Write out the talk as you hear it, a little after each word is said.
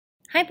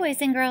Hi, boys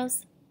and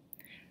girls.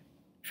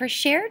 For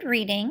shared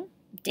reading,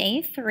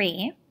 day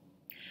 3,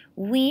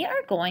 we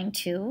are going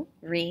to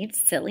read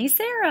Silly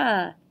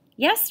Sarah.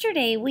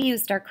 Yesterday, we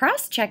used our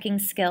cross-checking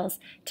skills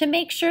to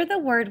make sure the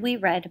word we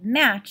read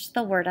matched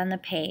the word on the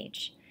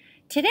page.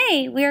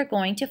 Today, we are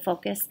going to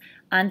focus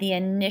on the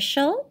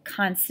initial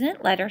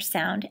consonant letter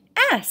sound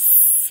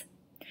S.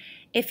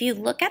 If you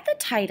look at the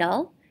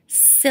title,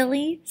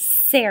 Silly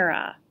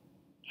Sarah,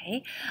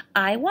 okay,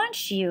 I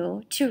want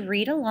you to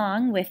read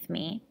along with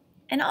me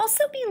and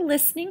also be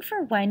listening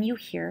for when you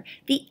hear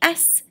the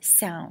S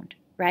sound.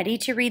 Ready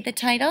to read the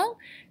title?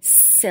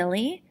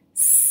 Silly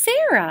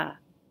Sarah.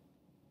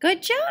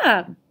 Good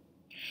job.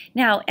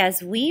 Now,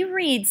 as we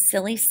read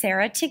Silly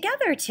Sarah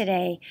together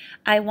today,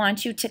 I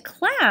want you to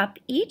clap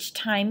each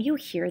time you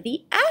hear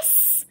the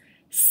S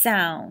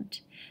sound.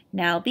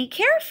 Now be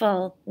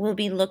careful. We'll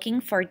be looking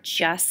for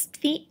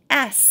just the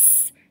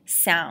S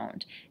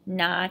sound,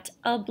 not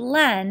a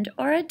blend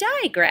or a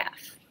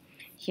digraph.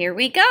 Here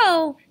we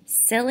go.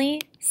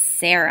 Silly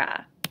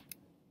Sarah.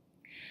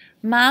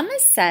 Mama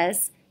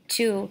says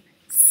to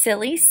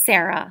Silly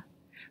Sarah,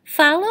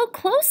 follow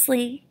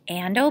closely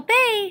and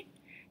obey.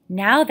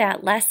 Now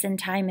that lesson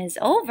time is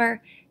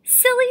over,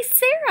 Silly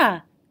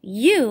Sarah,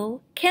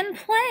 you can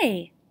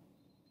play.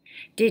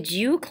 Did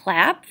you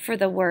clap for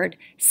the word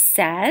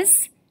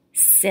says,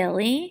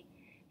 silly,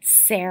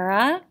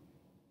 Sarah?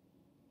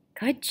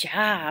 Good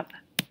job.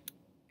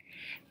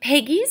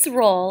 Peggy's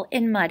roll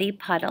in muddy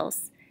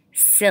puddles.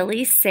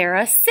 Silly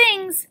Sarah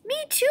sings, me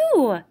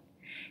too.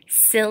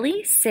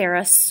 Silly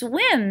Sarah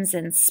swims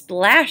and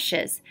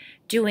splashes,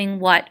 doing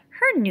what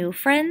her new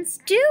friends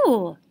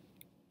do.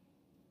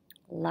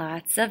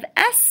 Lots of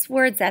S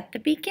words at the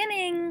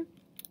beginning.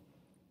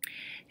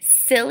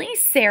 Silly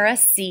Sarah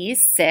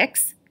sees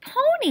 6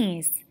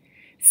 ponies.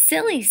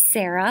 Silly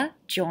Sarah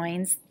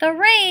joins the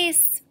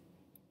race.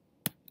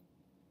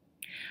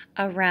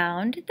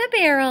 Around the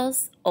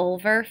barrels,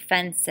 over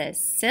fences,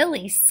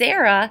 Silly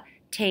Sarah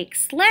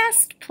takes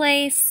last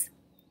place.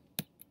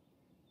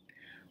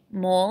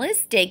 Mole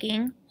is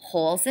digging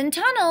holes and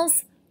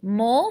tunnels.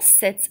 Mole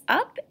sits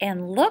up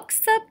and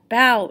looks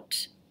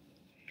about.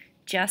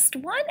 Just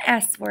one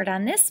S word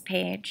on this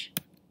page.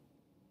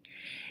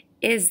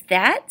 Is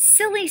that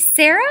Silly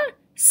Sarah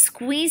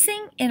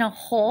squeezing in a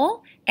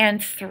hole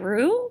and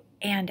through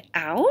and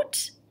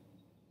out?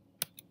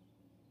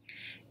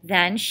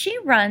 Then she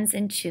runs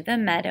into the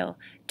meadow.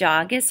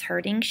 Dog is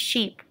herding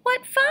sheep.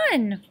 What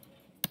fun!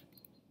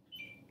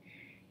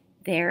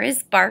 There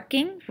is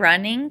barking,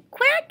 running,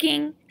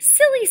 quacking.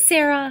 Silly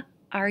Sarah,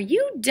 are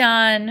you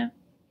done?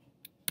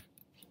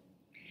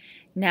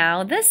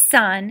 Now the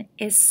sun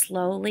is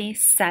slowly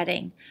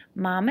setting.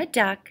 Mama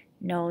Duck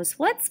knows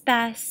what's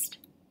best.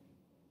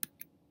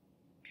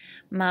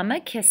 Mama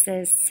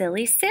kisses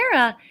Silly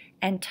Sarah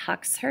and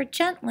tucks her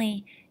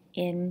gently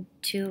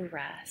into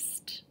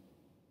rest.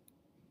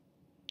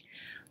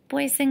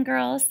 Boys and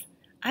girls,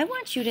 I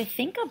want you to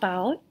think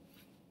about,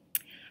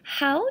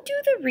 how do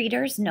the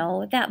readers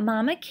know that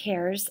Mama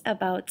cares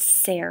about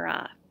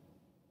Sarah?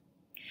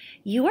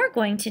 You are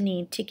going to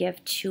need to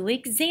give 2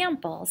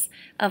 examples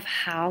of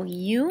how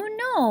you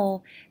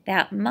know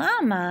that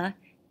Mama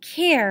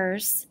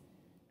cares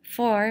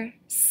for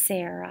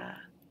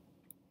Sarah.